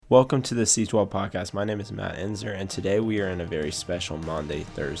Welcome to the C12 podcast. My name is Matt Enzer, and today we are in a very special Maundy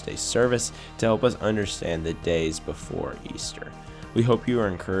Thursday service to help us understand the days before Easter. We hope you are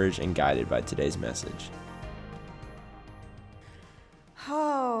encouraged and guided by today's message.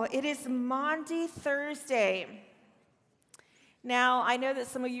 Oh, it is Maundy Thursday. Now, I know that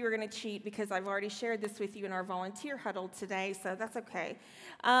some of you are going to cheat because I've already shared this with you in our volunteer huddle today, so that's okay.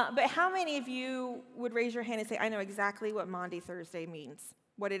 But how many of you would raise your hand and say, I know exactly what Maundy Thursday means?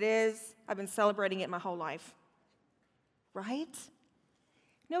 What it is? I've been celebrating it my whole life. Right?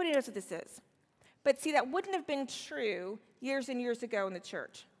 Nobody knows what this is. But see, that wouldn't have been true years and years ago in the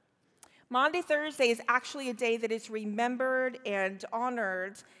church. Maundy Thursday is actually a day that is remembered and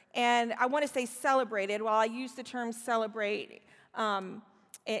honored, and I want to say celebrated. While I use the term celebrate, I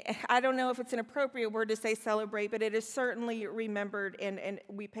don't know if it's an appropriate word to say celebrate, but it is certainly remembered, and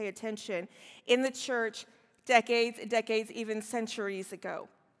we pay attention in the church decades, even centuries ago.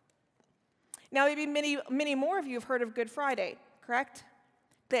 Now, maybe many more of you have heard of Good Friday, correct?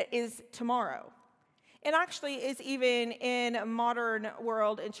 That is tomorrow. And actually is even in a modern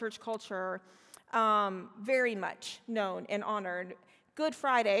world and church culture very much known and honored. Good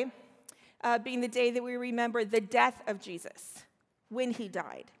Friday being the day that we remember the death of Jesus when he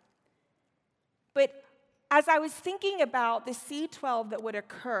died. But as I was thinking about the C12 that would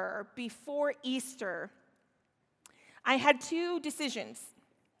occur before Easter, I had two decisions,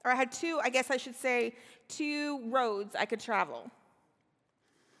 or I had two roads I could travel.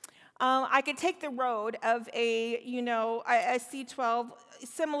 I could take the road of a C12,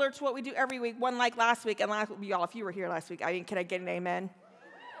 similar to what we do every week, one like last week. And y'all, if you were here last week, can I get an amen?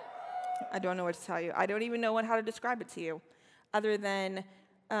 I don't know what to tell you. I don't even know how to describe it to you, other than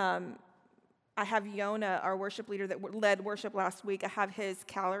I have Yona, our worship leader that led worship last week. I have his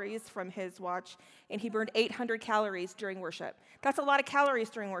calories from his watch, and he burned 800 calories during worship. That's a lot of calories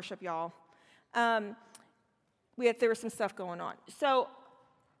during worship, y'all. There was some stuff going on. So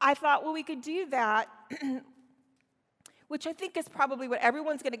I thought, well, we could do that, which I think is probably what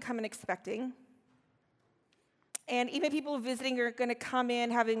everyone's going to come in expecting. And even people visiting are going to come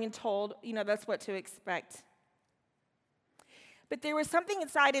in having been told, that's what to expect. But there was something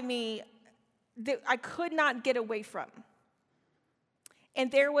inside of me that I could not get away from.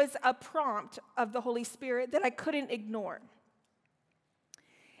 And there was a prompt of the Holy Spirit that I couldn't ignore.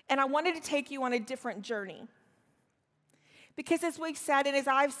 And I wanted to take you on a different journey. Because as we've said, and as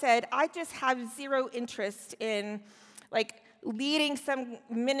I've said, I just have zero interest in leading some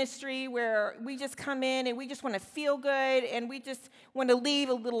ministry where we just come in and we just want to feel good and we just want to leave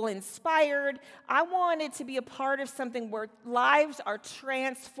a little inspired. I wanted to be a part of something where lives are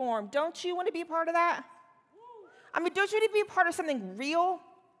transformed. Don't you want to be a part of that? Don't you want to be a part of something real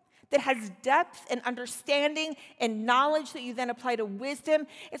that has depth and understanding and knowledge that you then apply to wisdom?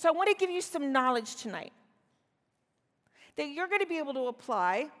 And so I want to give you some knowledge tonight that you're going to be able to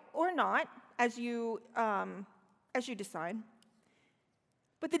apply or not as you decide.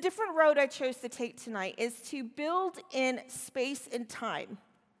 But the different road I chose to take tonight is to build in space and time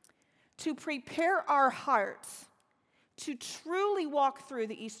to prepare our hearts to truly walk through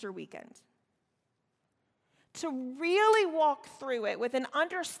the Easter weekend, to really walk through it with an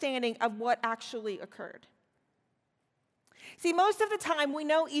understanding of what actually occurred. See, most of the time we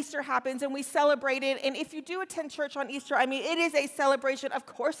know Easter happens and we celebrate it, and if you do attend church on Easter, it is a celebration. Of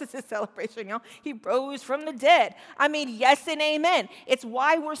course it's a celebration, y'all. He rose from the dead. Yes and amen. It's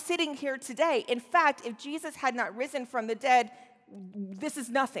why we're sitting here today. In fact, if Jesus had not risen from the dead, this is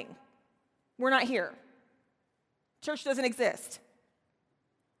nothing. We're not here. Church doesn't exist.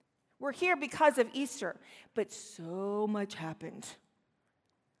 We're here because of Easter, but so much happened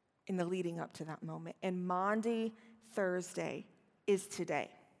in the leading up to that moment, and Maundy Thursday is today.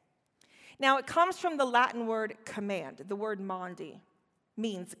 Now, it comes from the Latin word command. The word Maundy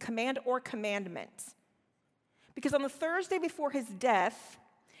means command or commandment. Because on the Thursday before his death,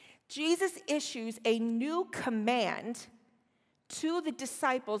 Jesus issues a new command to the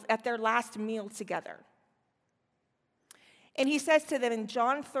disciples at their last meal together. And he says to them in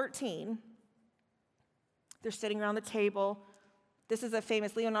John 13, they're sitting around the table. This is a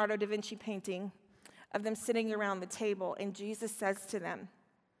famous Leonardo da Vinci painting of them sitting around the table, and Jesus says to them,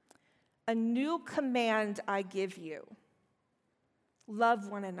 "A new command I give you, love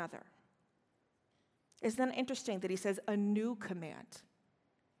one another." Isn't that interesting that he says a new command?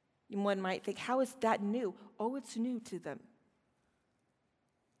 And one might think, how is that new? Oh, it's new to them.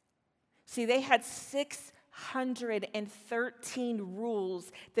 See, they had 613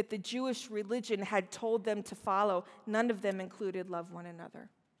 rules that the Jewish religion had told them to follow. None of them included love one another.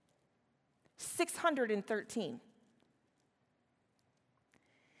 613.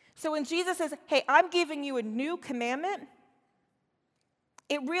 So when Jesus says, hey, I'm giving you a new commandment,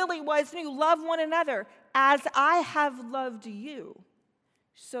 it really was new. Love one another. As I have loved you,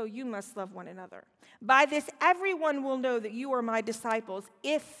 so you must love one another. By this, everyone will know that you are my disciples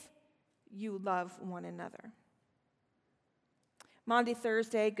if you love one another. Maundy,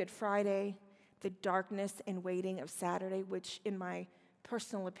 Thursday, Good Friday, the darkness and waiting of Saturday, which in my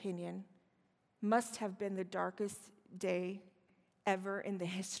personal opinion must have been the darkest day ever in the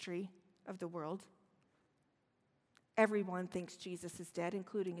history of the world. Everyone thinks Jesus is dead,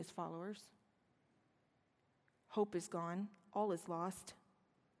 including his followers. Hope is gone. All is lost.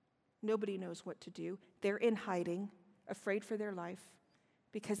 Nobody knows what to do. They're in hiding, afraid for their life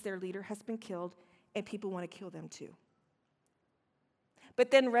because their leader has been killed and people want to kill them too.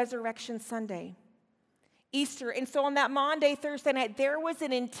 But then Resurrection Sunday, Easter. And so on that Maundy, Thursday night, there was an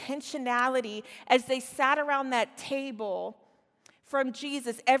intentionality as they sat around that table from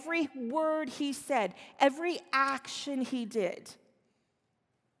Jesus. Every word he said, every action he did,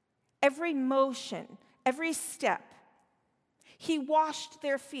 every motion, every step, he washed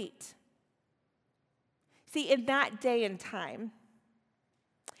their feet. See, in that day and time,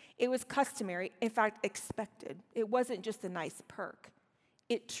 it was customary, in fact, expected. It wasn't just a nice perk.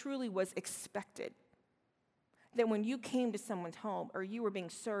 It truly was expected that when you came to someone's home or you were being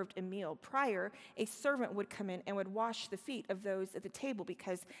served a meal prior, a servant would come in and would wash the feet of those at the table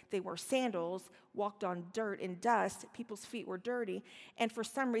because they wore sandals, walked on dirt and dust. People's feet were dirty. And for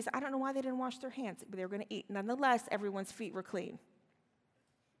some reason, I don't know why they didn't wash their hands, but they were going to eat. Nonetheless, everyone's feet were clean.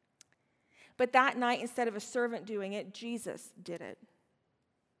 But that night, instead of a servant doing it, Jesus did it.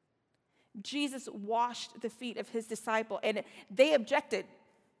 Jesus washed the feet of his disciple, and they objected.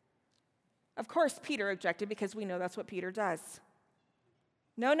 Of course, Peter objected because we know that's what Peter does.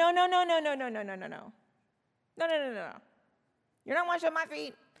 No. You're not washing my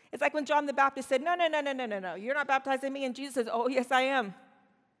feet. It's like when John the Baptist said, no. You're not baptizing me. And Jesus says, oh, yes, I am.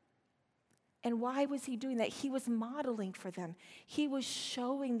 And why was he doing that? He was modeling for them. He was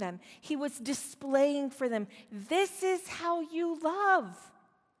showing them. He was displaying for them. This is how you love.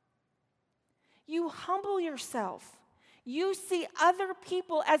 You humble yourself. You see other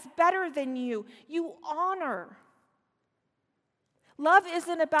people as better than you. You honor. Love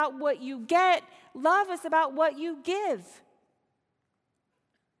isn't about what you get. Love is about what you give.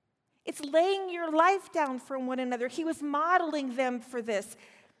 It's laying your life down for one another. He was modeling them for this.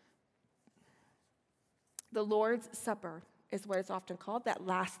 The Lord's Supper is what it's often called, that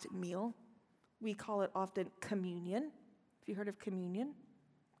last meal. We call it often communion. Have you heard of communion?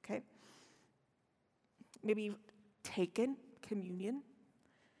 Okay. Maybe you've taken communion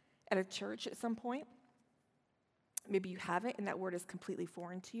at a church at some point. Maybe you haven't, and that word is completely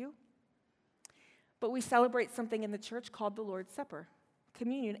foreign to you. But we celebrate something in the church called the Lord's Supper,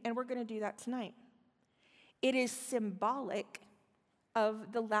 communion, and we're going to do that tonight. It is symbolic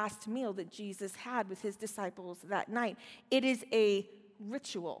of the last meal that Jesus had with his disciples that night. It is a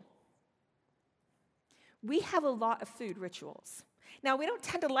ritual. We have a lot of food rituals. Now, we don't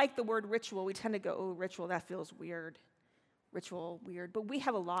tend to like the word ritual. We tend to go, oh, ritual, that feels weird. Ritual, weird. But we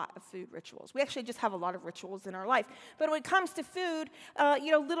have a lot of food rituals. We actually just have a lot of rituals in our life. But when it comes to food,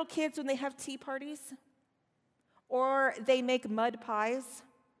 little kids, when they have tea parties, or they make mud pies,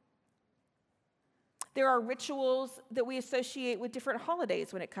 there are rituals that we associate with different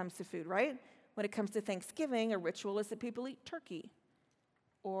holidays when it comes to food, right? When it comes to Thanksgiving, a ritual is that people eat turkey.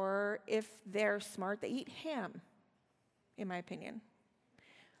 Or if they're smart, they eat ham, in my opinion.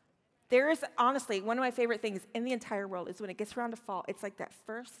 There is, honestly, one of my favorite things in the entire world is when it gets around to fall, it's like that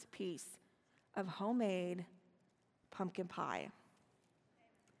first piece of homemade pumpkin pie.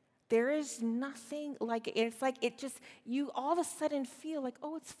 There is nothing like it. It's like it just, you all of a sudden feel like,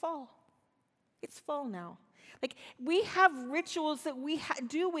 oh, it's fall. It's fall now. Like we have rituals that we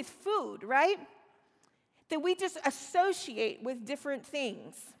do with food, right? That we just associate with different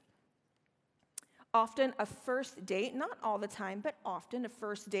things. Often a first date, not all the time, but often a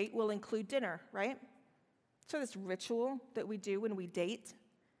first date will include dinner, right? So this ritual that we do when we date.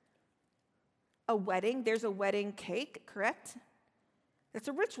 A wedding, there's a wedding cake, correct? That's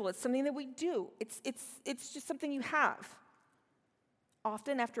a ritual. It's something that we do. It's just something you have.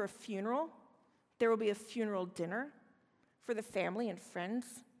 Often after a funeral, there will be a funeral dinner for the family and friends.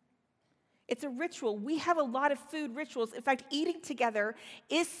 It's a ritual. We have a lot of food rituals. In fact, eating together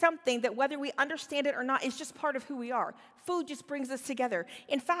is something that whether we understand it or not is just part of who we are. Food just brings us together.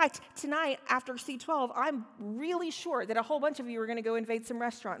 In fact, tonight after C12, I'm really sure that a whole bunch of you are going to go invade some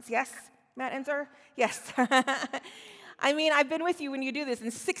restaurants. Yes, Matt Enzer? Yes. I mean, I've been with you when you do this,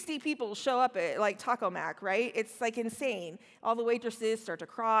 and 60 people show up at like Taco Mac, right? It's like insane. All the waitresses start to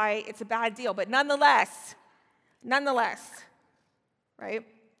cry. It's a bad deal, but nonetheless, right?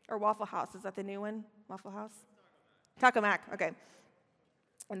 Or Waffle House, is that the new one? Waffle House? Taco Mac, okay.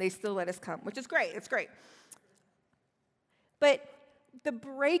 And they still let us come, which is great. It's great. But the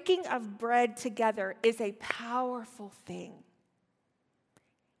breaking of bread together is a powerful thing.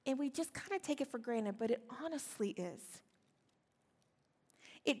 And we just kind of take it for granted, but it honestly is.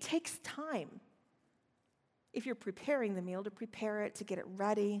 It takes time. If you're preparing the meal, to prepare it, to get it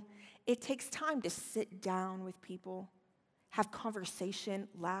ready, it takes time to sit down with people, have conversation,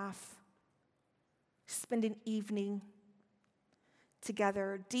 laugh, spend an evening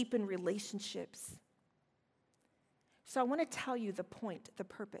together, deepen relationships. So I want to tell you the point, the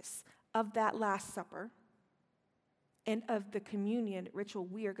purpose of that Last Supper and of the communion ritual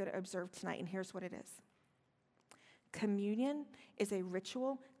we are going to observe tonight, and here's what it is. Communion is a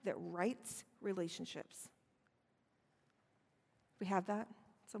ritual that rights relationships. We have that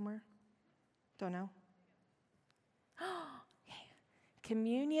somewhere? Don't know?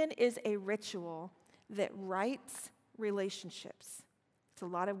 Communion is a ritual that rights relationships. It's a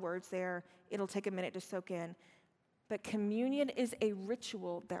lot of words there. It'll take a minute to soak in. But communion is a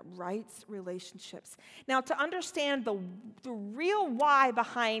ritual that rights relationships. Now, to understand the real why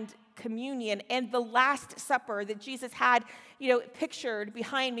behind communion and the Last Supper that Jesus had, pictured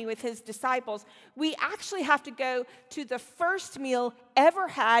behind me with his disciples, we actually have to go to the first meal ever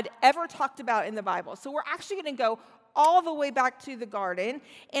talked about in the Bible. So we're actually going to go all the way back to the garden,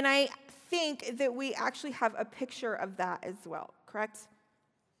 and I think that we actually have a picture of that as well, correct?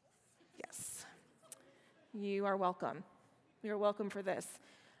 Yes. You are welcome. You're welcome for this.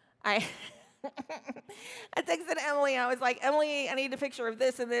 I texted Emily, and I was like, Emily, I need a picture of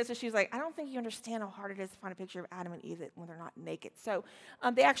this and this. And she's like, I don't think you understand how hard it is to find a picture of Adam and Eve when they're not naked. So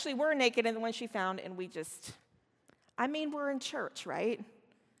they actually were naked in the one she found, and we're in church, right?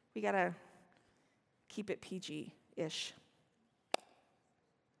 We got to keep it PG-ish.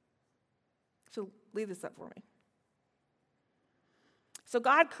 So leave this up for me. So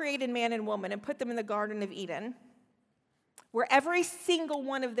God created man and woman and put them in the Garden of Eden, where every single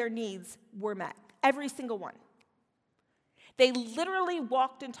one of their needs were met. Every single one. They literally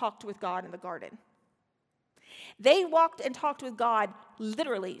walked and talked with God in the garden. They walked and talked with God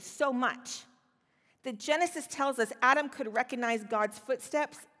literally so much that Genesis tells us Adam could recognize God's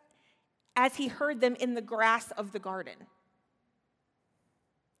footsteps as he heard them in the grass of the garden.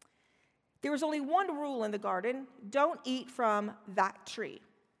 There was only one rule in the garden: don't eat from that tree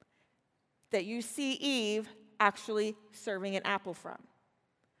that you see Eve actually serving an apple from.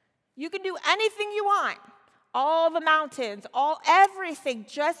 You can do anything you want, all the mountains, everything,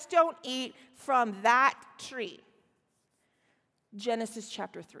 just don't eat from that tree. Genesis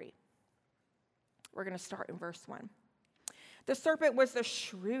chapter 3. We're going to start in verse 1. The serpent was the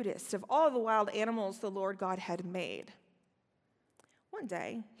shrewdest of all the wild animals the Lord God had made. One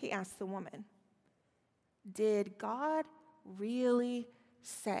day, he asked the woman, did God really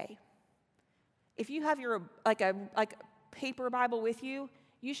say? If you have your paper Bible with you,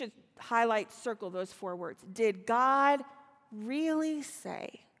 you should circle those 4 words. Did God really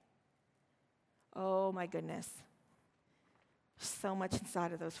say? Oh my goodness. So much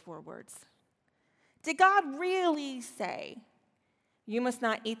inside of those 4 words. Did God really say, you must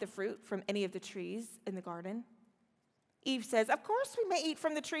not eat the fruit from any of the trees in the garden? Eve says, of course we may eat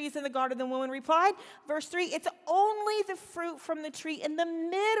from the trees in the garden. The woman replied, verse 3, it's only the fruit from the tree in the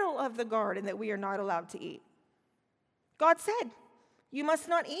middle of the garden that we are not allowed to eat. God said, you must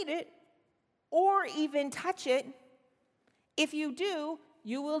not eat it or even touch it. If you do,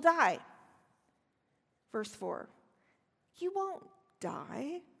 you will die. Verse 4, you won't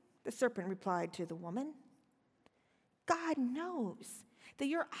die, the serpent replied to the woman. God knows that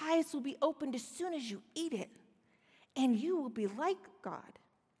your eyes will be opened as soon as you eat it, and you will be like God,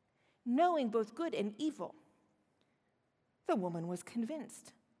 knowing both good and evil. The woman was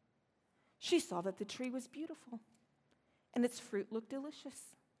convinced. She saw that the tree was beautiful, and its fruit looked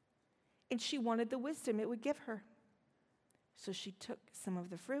delicious, and she wanted the wisdom it would give her. So she took some of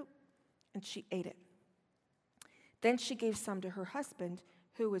the fruit, and she ate it. Then she gave some to her husband,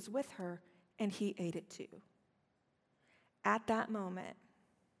 who was with her, and he ate it too. At that moment,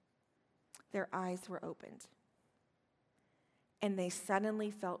 their eyes were opened, and they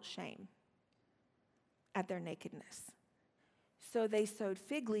suddenly felt shame at their nakedness. So they sewed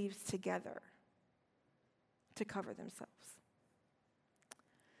fig leaves together to cover themselves.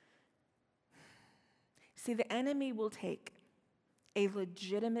 See, the enemy will take a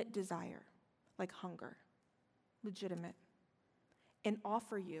legitimate desire, like hunger, legitimate and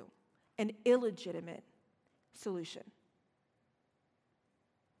offer you an illegitimate solution.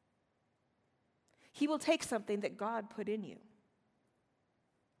 He will take something that God put in you,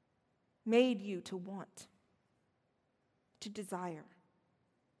 made you to want, to desire,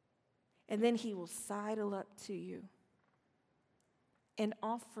 and then he will sidle up to you and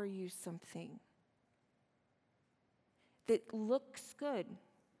offer you something that looks good,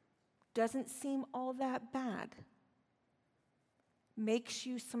 doesn't seem all that bad, makes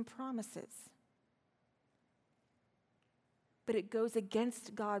you some promises. But it goes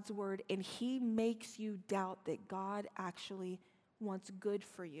against God's word, and he makes you doubt that God actually wants good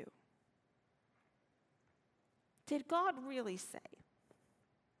for you. Did God really say?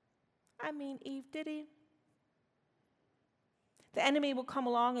 I mean, Eve, did he? The enemy will come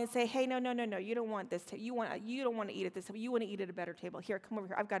along and say, hey, no, you don't want this. You don't want to eat at this table. You want to eat at a better table. Here, come over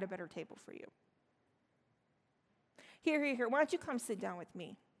here. I've got a better table for you. Here. Why don't you come sit down with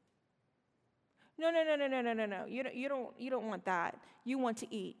me? No. You don't want that. You want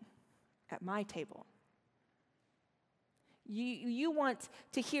to eat at my table. You want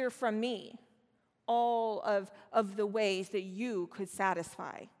to hear from me all of the ways that you could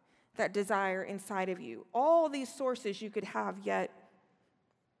satisfy that desire inside of you. All these sources you could have, yet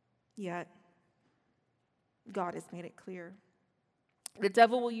God has made it clear. The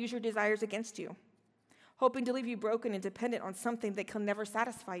devil will use your desires against you, hoping to leave you broken and dependent on something that can never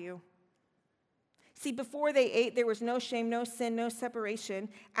satisfy you. See, before they ate, there was no shame, no sin, no separation.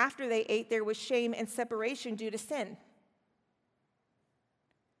 After they ate, there was shame and separation due to sin.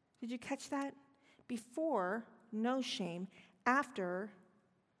 Did you catch that? Before, no shame. After,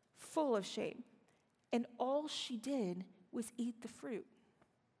 full of shame. And all she did was eat the fruit.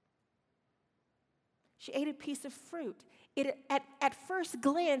 She ate a piece of fruit. At first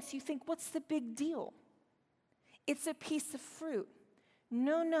glance, you think, what's the big deal? It's a piece of fruit.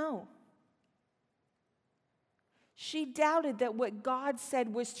 No. She doubted that what God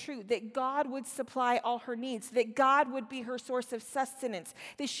said was true, that God would supply all her needs, that God would be her source of sustenance,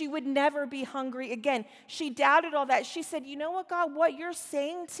 that she would never be hungry again. She doubted all that. She said, you know what, God, what you're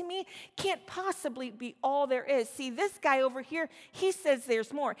saying to me can't possibly be all there is. See, this guy over here, he says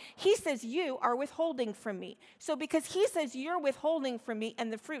there's more. He says you are withholding from me. So because he says you're withholding from me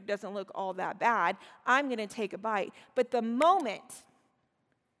and the fruit doesn't look all that bad, I'm going to take a bite. But the moment,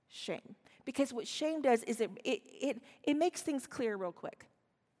 shame. Because what shame does is it makes things clear real quick.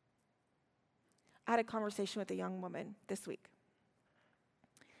 I had a conversation with a young woman this week.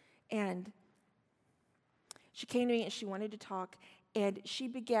 And she came to me and she wanted to talk. And she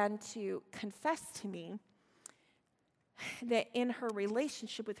began to confess to me that in her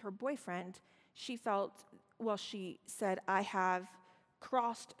relationship with her boyfriend, she said, I have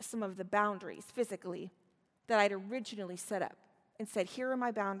crossed some of the boundaries physically that I'd originally set up and said, here are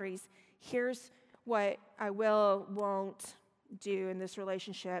my boundaries. Here's what I won't do in this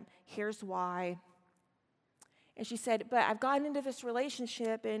relationship. Here's why. And she said, but I've gotten into this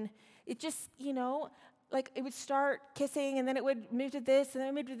relationship and it just, like it would start kissing and then it would move to this and then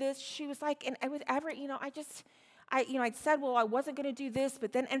it would move to this. She was like, and I was ever, I'd said, well, I wasn't going to do this,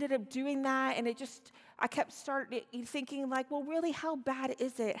 but then ended up doing that. And I kept thinking like, well, really, how bad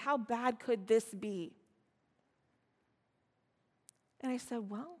is it? How bad could this be? And I said,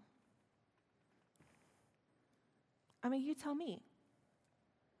 well, you tell me.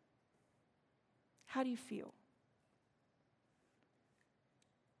 How do you feel?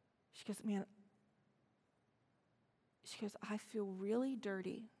 She goes, I feel really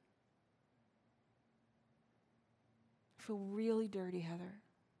dirty. I feel really dirty, Heather.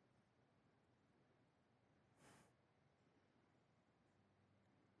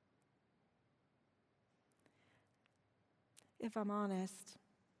 If I'm honest,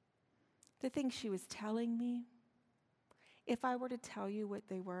 the things she was telling me, if I were to tell you what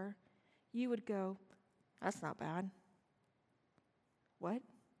they were, you would go, that's not bad. What?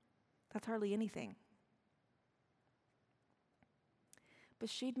 That's hardly anything. But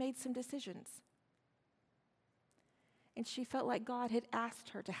she'd made some decisions. And she felt like God had asked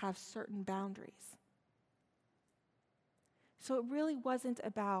her to have certain boundaries. So it really wasn't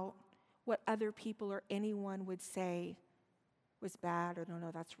about what other people or anyone would say was bad, or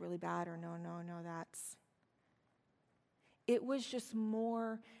no, that's really bad, or no, that's. It was just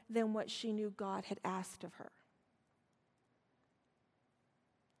more than what she knew God had asked of her.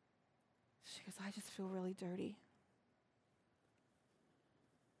 She goes, I just feel really dirty.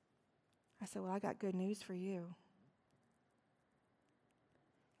 I said, well, I got good news for you.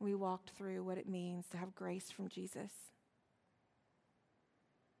 We walked through what it means to have grace from Jesus.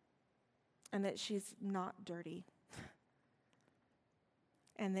 And that she's not dirty.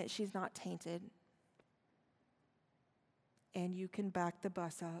 and that she's not tainted. And you can back the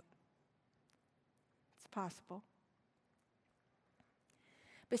bus up. It's possible.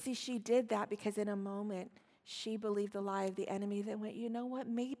 But see, she did that because in a moment, she believed the lie of the enemy that went, you know what,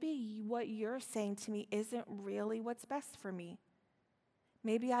 maybe what you're saying to me isn't really what's best for me.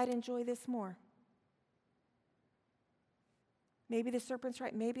 Maybe I'd enjoy this more. Maybe the serpent's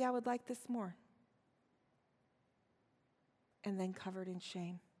right. Maybe I would like this more. And then covered in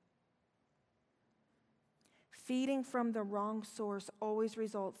shame. Feeding from the wrong source always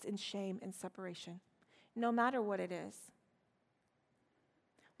results in shame and separation, no matter what it is.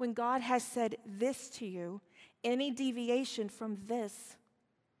 When God has said this to you, any deviation from this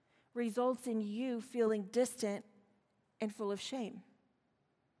results in you feeling distant and full of shame.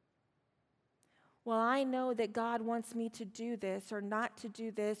 Well, I know that God wants me to do this or not to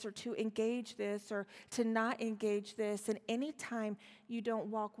do this or to engage this or to not engage this. And anytime you don't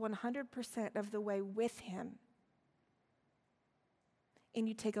walk 100% of the way with Him and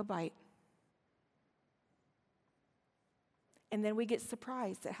you take a bite, and then we get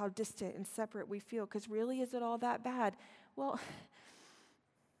surprised at how distant and separate we feel, because really, is it all that bad? Well,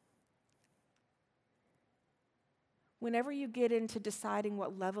 whenever you get into deciding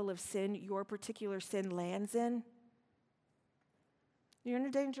what level of sin your particular sin lands in, you're in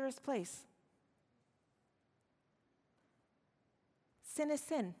a dangerous place. Sin is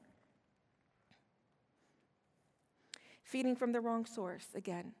sin. Feeding from the wrong source,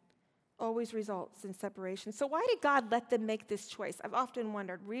 again, always results in separation. So why did God let them make this choice? I've often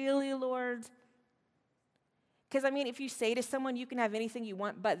wondered, really, Lord? Because, if you say to someone, you can have anything you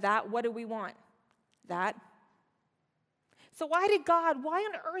want, but that, what do we want? That. So why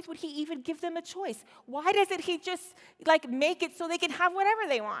on earth would He even give them a choice? Why doesn't He just, make it so they can have whatever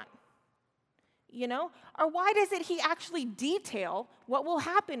they want? Or why doesn't He actually detail what will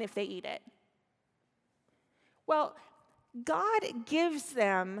happen if they eat it? Well, God gives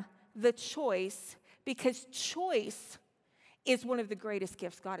them the choice because choice is one of the greatest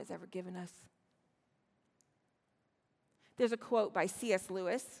gifts God has ever given us. There's a quote by C.S.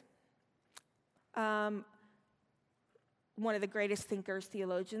 Lewis, one of the greatest thinkers,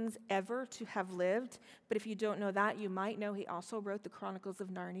 theologians ever to have lived. But if you don't know that, you might know he also wrote the Chronicles of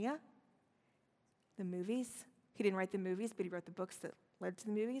Narnia, the movies. He didn't write the movies, but he wrote the books that led to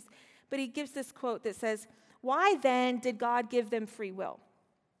the movies. But he gives this quote that says, "Why then did God give them free will?"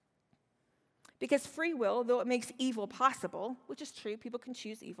 Because free will, though it makes evil possible, which is true, people can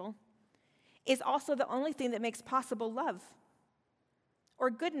choose evil, is also the only thing that makes possible love or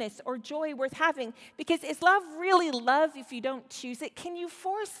goodness or joy worth having. Because is love really love if you don't choose it? Can you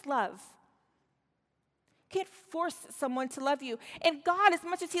force love? You can't force someone to love you. And God, as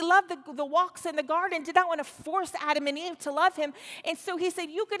much as He loved the walks in the garden, did not want to force Adam and Eve to love Him. And so He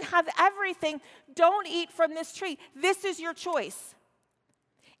said, you can have everything. Don't eat from this tree. This is your choice.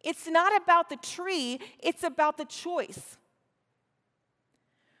 It's not about the tree, it's about the choice.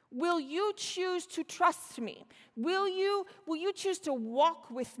 Will you choose to trust me? Will you choose to walk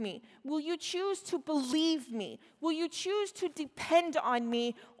with me? Will you choose to believe me? Will you choose to depend on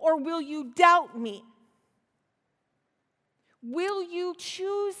me, or will you doubt me? Will you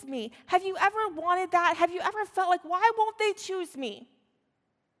choose me? Have you ever wanted that? Have you ever felt like, why won't they choose me?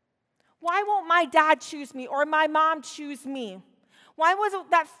 Why won't my dad choose me or my mom choose me? Why wasn't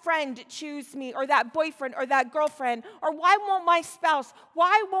that friend choose me, or that boyfriend, or that girlfriend? Or why won't my spouse?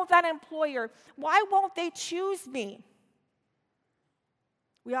 Why won't that employer? Why won't they choose me?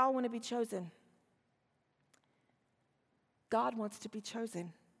 We all want to be chosen. God wants to be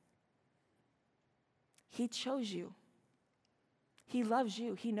chosen. He chose you. He loves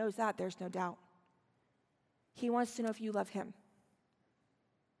you. He knows that. There's no doubt. He wants to know if you love Him.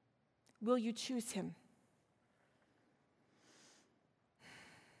 Will you choose Him?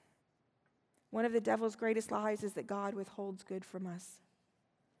 One of the devil's greatest lies is that God withholds good from us.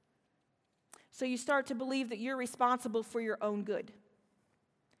 So you start to believe that you're responsible for your own good.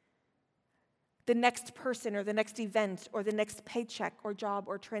 The next person or the next event or the next paycheck or job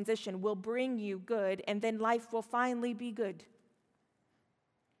or transition will bring you good, and then life will finally be good.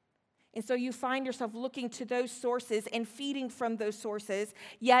 And so you find yourself looking to those sources and feeding from those sources,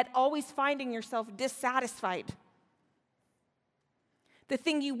 yet always finding yourself dissatisfied. The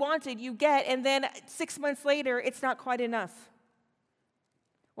thing you wanted, you get, and then 6 months later, it's not quite enough.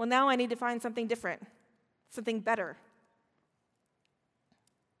 Well, now I need to find something different, something better.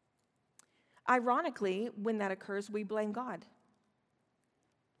 Ironically, when that occurs, we blame God.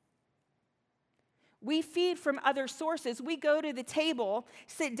 We feed from other sources. We go to the table,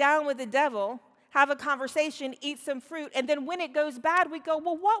 sit down with the devil, have a conversation, eat some fruit, and then when it goes bad, we go,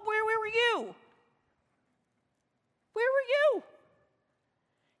 well, where were you? Where were you?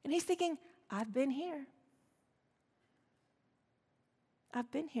 And he's thinking, I've been here.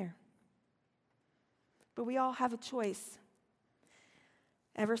 I've been here. But we all have a choice.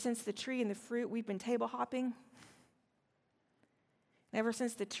 Ever since the tree and the fruit, we've been table hopping. Ever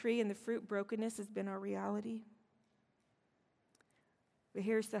since the tree and the fruit, brokenness has been our reality. But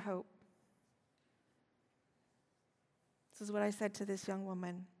here's the hope. This is what I said to this young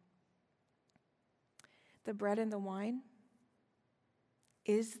woman. The bread and the wine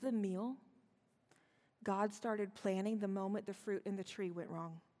is the meal God started planning the moment the fruit and the tree went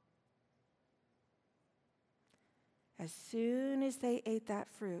wrong. As soon as they ate that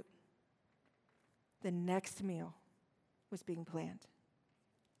fruit, the next meal was being planned.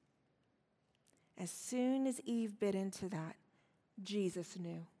 As soon as Eve bit into that, Jesus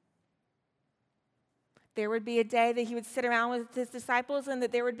knew. There would be a day that he would sit around with his disciples, and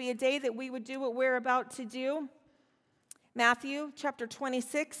that there would be a day that we would do what we're about to do. Matthew chapter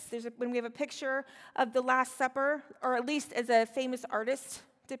 26, when we have a picture of the Last Supper, or at least as a famous artist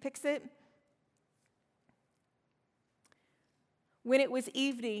depicts it. When it was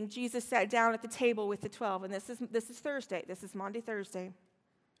evening, Jesus sat down at the table with the 12, and this is Thursday. This is Maundy Thursday.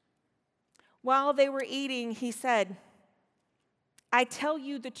 While they were eating, he said, I tell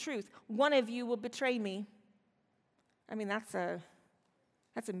you the truth, one of you will betray me. I mean, that's a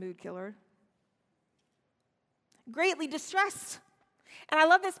mood killer. Greatly distressed. And I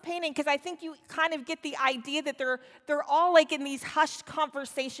love this painting because I think you kind of get the idea that they're all like in these hushed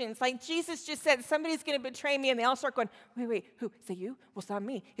conversations. Like Jesus just said, somebody's going to betray me, and they all start going, wait, who? Is it you? Well, it's not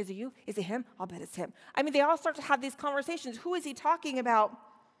me. Is it you? Is it him? I'll bet it's him. I mean, they all start to have these conversations. Who is he talking about?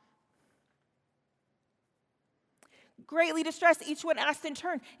 Greatly distressed, each one asked in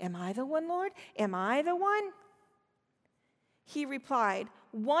turn, am I the one, Lord? Am I the one? He replied,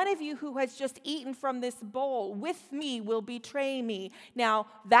 one of you who has just eaten from this bowl with me will betray me. Now,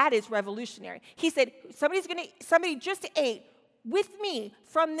 that is revolutionary. He said, somebody just ate with me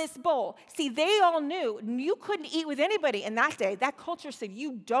from this bowl. See, they all knew you couldn't eat with anybody in that day. That culture said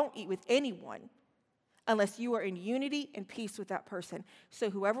you don't eat with anyone unless you are in unity and peace with that person. So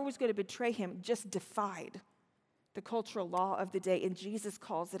whoever was going to betray him just defied the cultural law of the day, and Jesus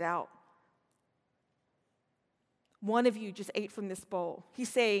calls it out. One of you just ate from this bowl. He's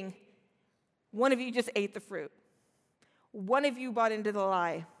saying, one of you just ate the fruit. One of you bought into the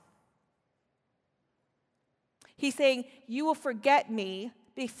lie. He's saying, you will forget me.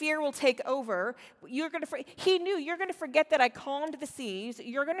 The fear will take over. He knew you're going to forget that I calmed the seas.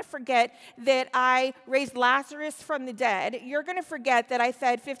 You're going to forget that I raised Lazarus from the dead. You're going to forget that I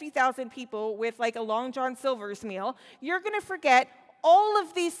fed 50,000 people with like a Long John Silver's meal. You're going to forget all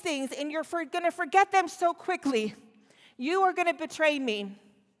of these things, and you're going to forget them so quickly. You are going to betray me.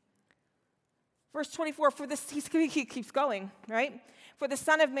 Verse 24, he keeps going, right? For the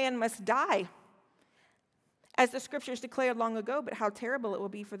Son of Man must die, as the scriptures declared long ago, but how terrible it will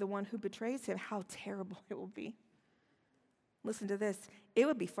be for the one who betrays him. How terrible it will be. Listen to this. It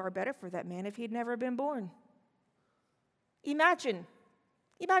would be far better for that man if he'd never been born. Imagine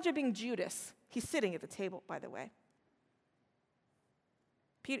being Judas. He's sitting at the table, by the way.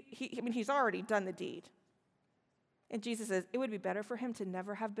 He's already done the deed. And Jesus says, it would be better for him to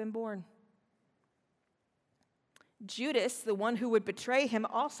never have been born. Judas, the one who would betray him,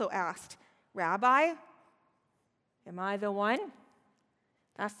 also asked, Rabbi, am I the one?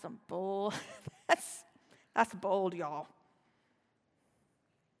 That's some bold. That's bold, y'all.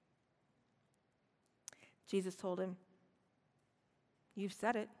 Jesus told him, you've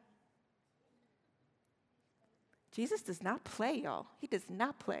said it. Jesus does not play, y'all. He does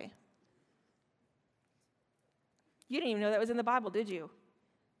not play. You didn't even know that was in the Bible, did you?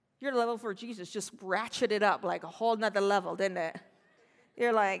 Your level for Jesus just ratcheted up like a whole nother level, didn't it?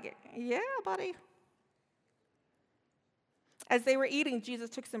 You're like, yeah, buddy. As they were eating, Jesus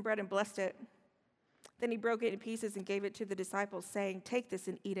took some bread and blessed it. Then he broke it in pieces and gave it to the disciples, saying, take this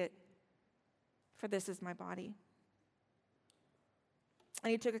and eat it, for this is my body.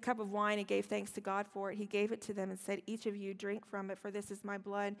 And he took a cup of wine and gave thanks to God for it. He gave it to them and said, each of you drink from it, for this is my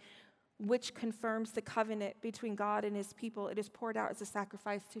blood, which confirms the covenant between God and his people. It is poured out as a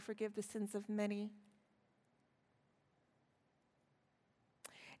sacrifice to forgive the sins of many.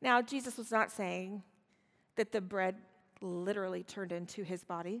 Now, Jesus was not saying that the bread literally turned into his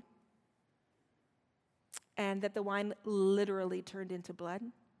body and that the wine literally turned into blood.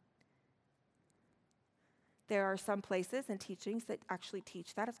 There are some places and teachings that actually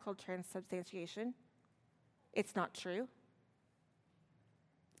teach that. It's called transubstantiation. It's not true.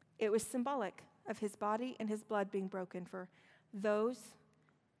 It was symbolic. of his body and his blood being broken for those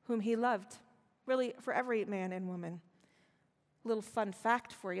whom he loved. Really, for every man and woman. A little fun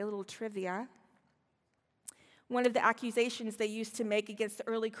fact for you, a little trivia. One of the accusations they used to make against the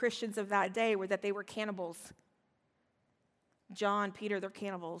early Christians of that day were that they were cannibals. John, Peter, they're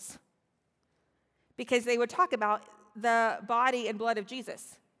cannibals. Because they would talk about the body and blood of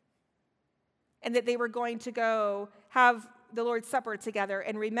Jesus. And that they were going to go have the Lord's Supper together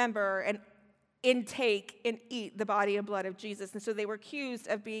and remember and intake and eat the body and blood of Jesus. And so they were accused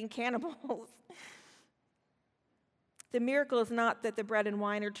of being cannibals. The miracle is not that the bread and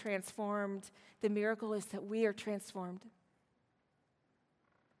wine are transformed. The miracle is that we are transformed.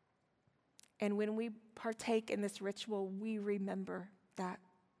 And when we partake in this ritual, we remember that.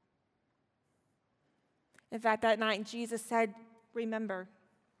 In fact, that night Jesus said, remember.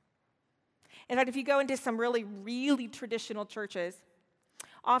 In fact, if you go into some really, really traditional churches,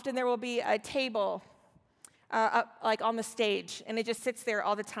 often there will be a table up, like on the stage, and it just sits there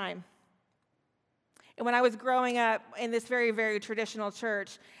all the time. And when I was growing up in this very, very traditional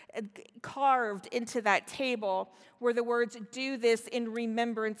church, carved into that table were the words, "Do this in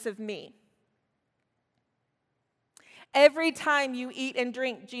remembrance of me." Every time you eat and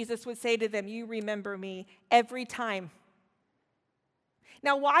drink, Jesus would say to them, you remember me every time.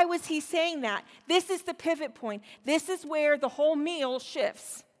 Now, why was he saying that? This is the pivot point. This is where the whole meal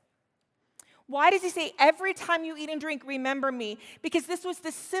shifts. Why does he say, every time you eat and drink, remember me? Because this was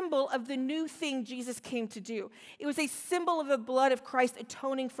the symbol of the new thing Jesus came to do. It was a symbol of the blood of Christ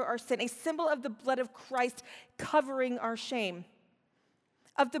atoning for our sin, a symbol of the blood of Christ covering our shame,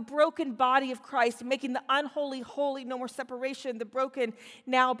 of the broken body of Christ, making the unholy holy, no more separation, the broken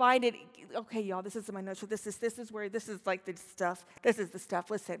now binded. Okay, y'all, this is in my notes. So this is where, this is like the stuff. This is the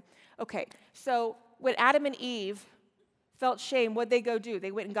stuff. Listen. Okay, so when Adam and Eve felt shame, what'd they go do?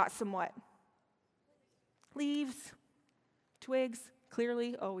 They went and got some what? Leaves, twigs,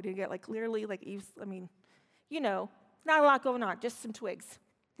 clearly. Oh, we didn't get like clearly, like Eve's, not a lot going on, just some twigs,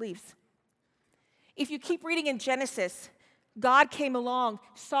 leaves. If you keep reading in Genesis, God came along,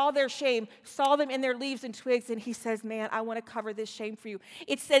 saw their shame, saw them in their leaves and twigs, and he says, man, I want to cover this shame for you.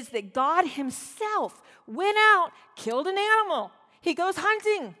 It says that God himself went out, killed an animal. He goes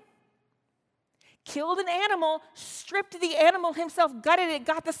hunting. Killed an animal, stripped the animal himself, gutted it,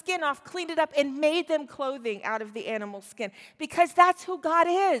 got the skin off, cleaned it up, and made them clothing out of the animal skin. Because that's who God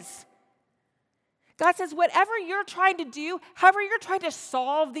is. God says, whatever you're trying to do, however you're trying to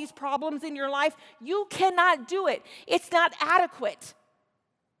solve these problems in your life, you cannot do it. It's not adequate.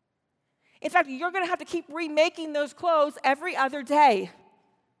 In fact, you're going to have to keep remaking those clothes every other day.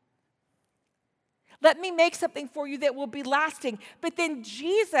 Let me make something for you that will be lasting. But then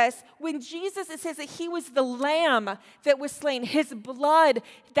Jesus, it says that he was the lamb that was slain. His blood,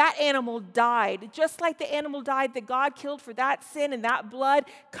 that animal died. Just like the animal died that God killed for that sin, and that blood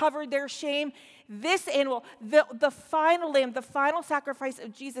covered their shame. This animal, the final lamb, the final sacrifice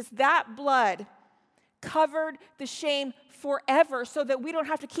of Jesus, that blood covered the shame forever, so that we don't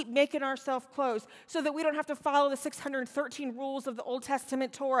have to keep making ourselves clothes, so that we don't have to follow the 613 rules of the Old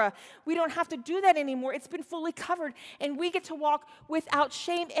Testament Torah. We don't have to do that anymore. It's been fully covered, and we get to walk without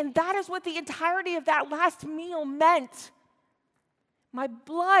shame, and that is what the entirety of that last meal meant. My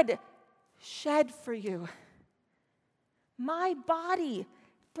blood shed for you. My body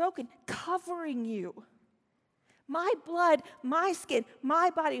broken, covering you. My blood, my skin,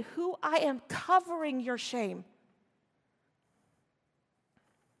 my body, who I am, covering your shame.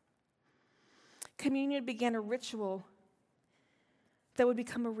 Communion began a ritual that would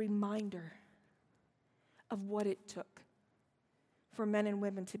become a reminder of what it took for men and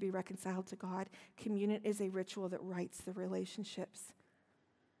women to be reconciled to God. Communion is a ritual that rights the relationships.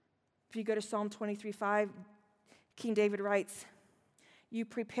 If you go to Psalm 23:5, King David writes, you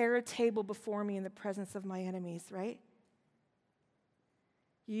prepare a table before me in the presence of my enemies, right?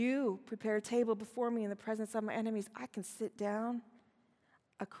 You prepare a table before me in the presence of my enemies. I can sit down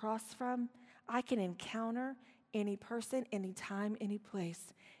across from, I can encounter any person, any time, any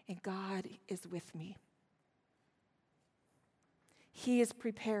place, and God is with me. He has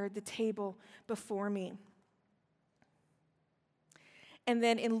prepared the table before me. And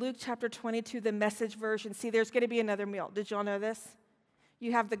then in Luke chapter 22, the Message version, see, there's going to be another meal. Did y'all know this?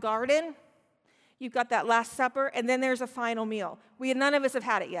 You have the garden, you've got that Last Supper, and then there's a final meal. None of us have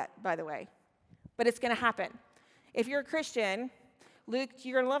had it yet, by the way, but it's going to happen. If you're a Christian, Luke,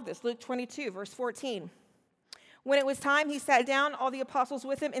 you're going to love this. Luke 22, verse 14. When it was time, he sat down, all the apostles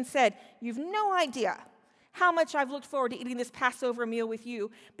with him, and said, you've no idea how much I've looked forward to eating this Passover meal with you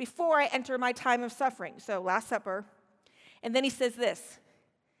before I enter my time of suffering. So, Last Supper. And then he says this,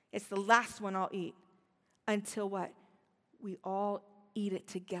 It's the last one I'll eat until what? We all eat it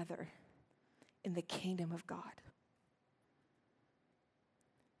together in the kingdom of God.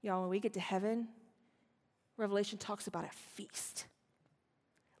 Y'all, when we get to heaven, Revelation talks about a feast.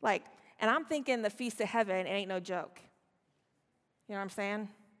 And I'm thinking the feast of heaven ain't no joke. You know what I'm saying?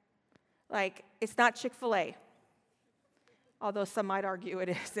 It's not Chick-fil-A, although some might argue it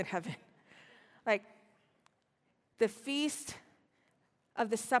is in heaven. The feast of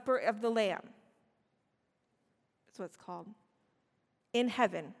the supper of the Lamb. That's what it's called. In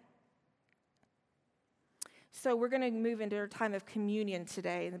heaven. So we're going to move into our time of communion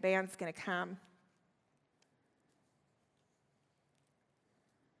today, and the band's going to come.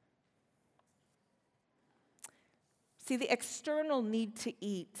 See, the external need to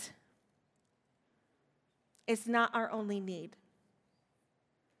eat is not our only need.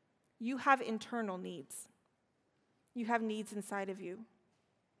 You have internal needs. You have needs inside of you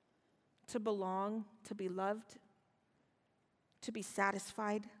to belong, to be loved, to be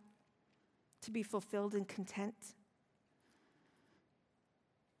satisfied, to be fulfilled and content.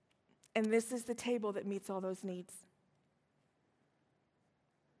 And this is the table that meets all those needs.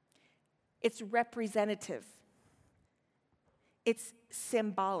 It's representative. It's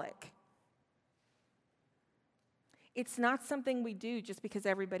symbolic. It's not something we do just because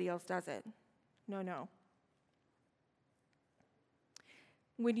everybody else does it. No.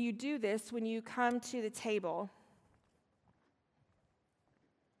 When you do this, when you come to the table,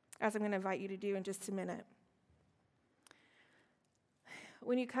 as I'm going to invite you to do in just a minute,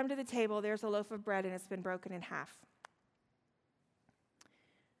 when you come to the table, there's a loaf of bread and it's been broken in half.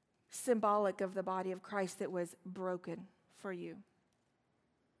 Symbolic of the body of Christ that was broken for you.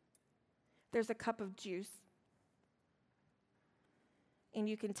 There's a cup of juice. And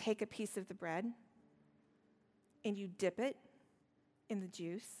you can take a piece of the bread and you dip it in the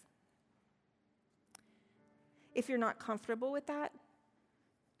juice. If you're not comfortable with that,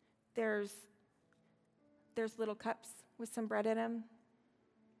 there's little cups with some bread in them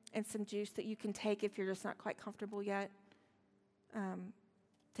and some juice that you can take if you're just not quite comfortable yet,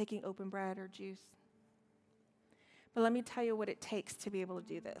 taking open bread or juice. But let me tell you what it takes to be able to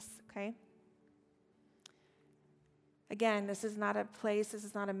do this, okay? Again, this is not a place, this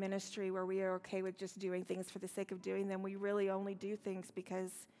is not a ministry where we are okay with just doing things for the sake of doing them. We really only do things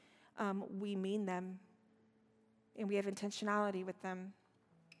because we mean them and we have intentionality with them.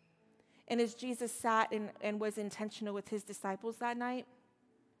 And as Jesus sat and was intentional with his disciples that night,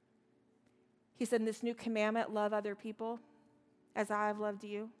 he said, "This new commandment, love other people as I have loved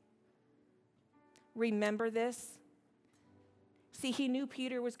you. Remember this." See, he knew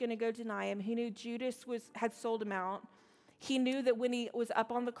Peter was going to go deny him. He knew Judas had sold him out. He knew that when he was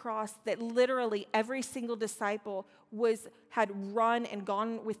up on the cross, that literally every single disciple had run and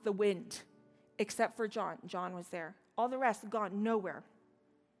gone with the wind, except for John. John was there. All the rest gone, nowhere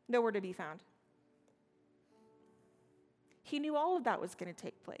to be found. He knew all of that was going to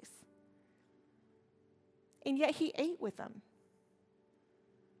take place. And yet he ate with them.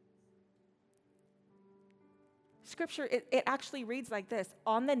 Scripture, it actually reads like this.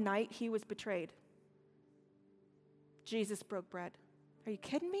 On the night he was betrayed, Jesus broke bread. Are you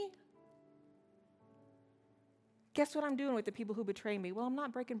kidding me? Guess what I'm doing with the people who betray me? Well, I'm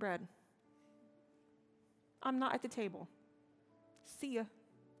not breaking bread. I'm not at the table. See ya.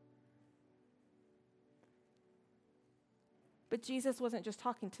 But Jesus wasn't just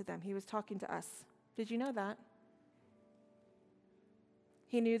talking to them. He was talking to us. Did you know that?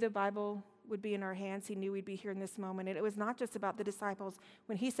 He knew the Bible would be in our hands. He knew we'd be here in this moment. And it was not just about the disciples.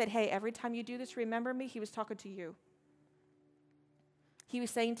 When he said, "Hey, every time you do this, remember me," he was talking to you. He was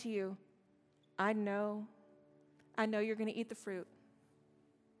saying to you, I know you're going to eat the fruit.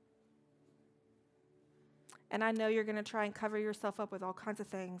 And I know you're going to try and cover yourself up with all kinds of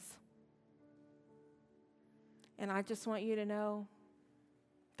things. And I just want you to know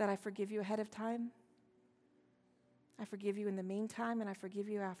that I forgive you ahead of time. I forgive you in the meantime, and I forgive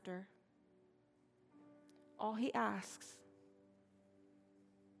you after. All he asks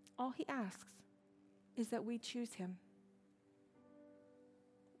is that we choose him.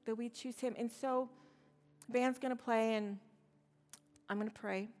 That we choose him. And so, band's going to play, and I'm going to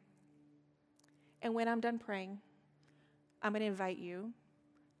pray. And when I'm done praying, I'm going to invite you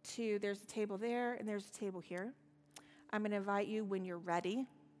to, there's a table there, and there's a table here. I'm going to invite you when you're ready.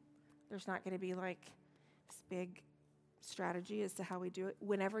 There's not going to be like this big strategy as to how we do it.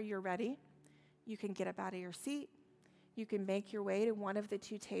 Whenever you're ready, you can get up out of your seat. You can make your way to one of the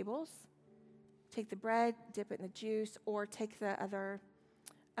two tables. Take the bread, dip it in the juice, or take the other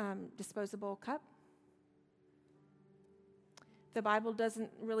disposable cup. The Bible doesn't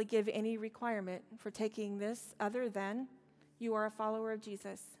really give any requirement for taking this other than you are a follower of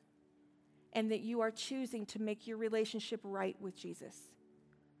Jesus and that you are choosing to make your relationship right with Jesus.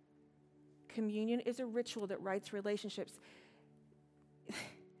 Communion is a ritual that rights relationships.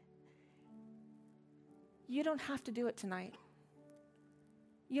 You don't have to do it tonight.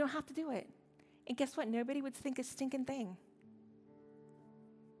 You don't have to do it. And guess what? Nobody would think a stinking thing.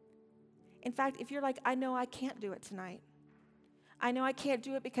 In fact, if you're like, I know I can't do it tonight. I know I can't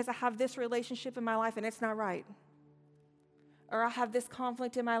do it because I have this relationship in my life and it's not right. Or I have this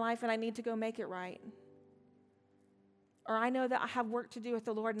conflict in my life and I need to go make it right. Or I know that I have work to do with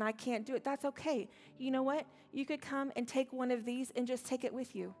the Lord and I can't do it. That's okay. You know what? You could come and take one of these and just take it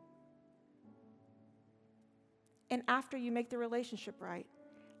with you. And after you make the relationship right,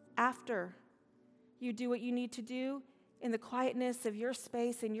 after you do what you need to do in the quietness of your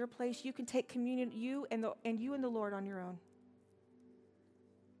space and your place, you can take communion, you and the Lord on your own.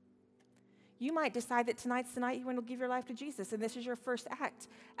 You might decide that tonight's the night you want to give your life to Jesus, and this is your first act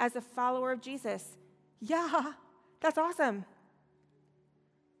as a follower of Jesus. Yeah, that's awesome.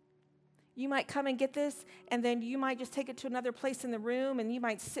 You might come and get this, and then you might just take it to another place in the room, and you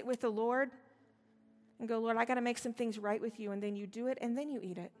might sit with the Lord and go, Lord, I got to make some things right with you, and then you do it, and then you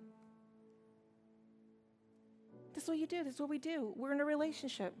eat it. This is what you do. This is what we do. We're in a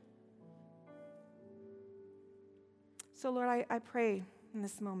relationship. So, Lord, I pray in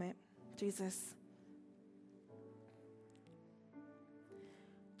this moment, Jesus,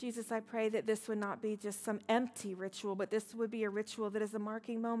 I pray that this would not be just some empty ritual, but this would be a ritual that is a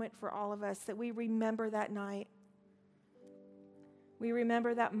marking moment for all of us, that we remember that night. We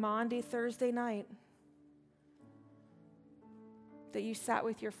remember that Maundy Thursday night that you sat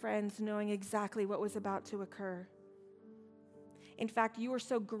with your friends knowing exactly what was about to occur. In fact, you were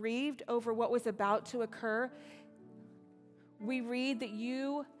so grieved over what was about to occur. We read that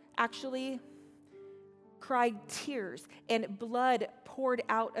you actually cried tears and blood poured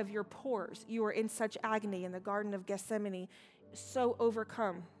out of your pores. You were in such agony in the Garden of Gethsemane, so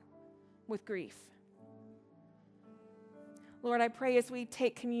overcome with grief. Lord, I pray as we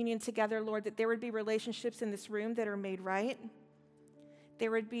take communion together, Lord, that there would be relationships in this room that are made right. There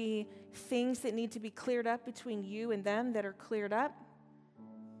would be things that need to be cleared up between you and them that are cleared up.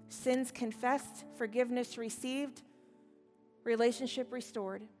 Sins confessed, forgiveness received, relationship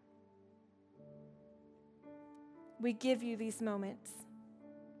restored. We give you these moments.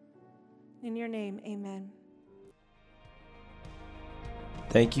 In your name, amen.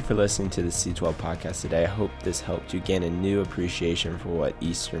 Thank you for listening to the C12 podcast today. I hope this helped you gain a new appreciation for what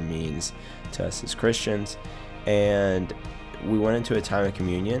Easter means to us as Christians. And we went into a time of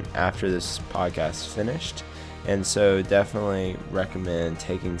communion after this podcast finished. And so definitely recommend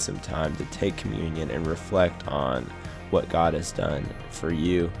taking some time to take communion and reflect on what God has done for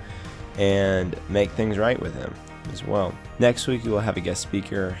you and make things right with him as well. Next week, we will have a guest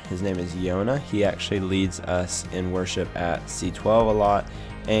speaker. His name is Yona. He actually leads us in worship at C12 a lot,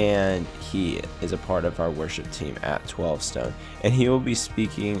 and he is a part of our worship team at 12 Stone. And he will be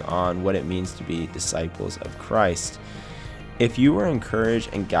speaking on what it means to be disciples of Christ. If you were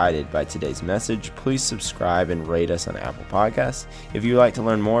encouraged and guided by today's message, please subscribe and rate us on Apple Podcasts. If you'd like to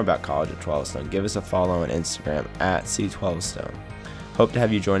learn more about College at 12 Stone, give us a follow on Instagram at C12 Stone. Hope to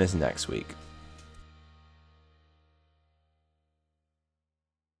have you join us next week.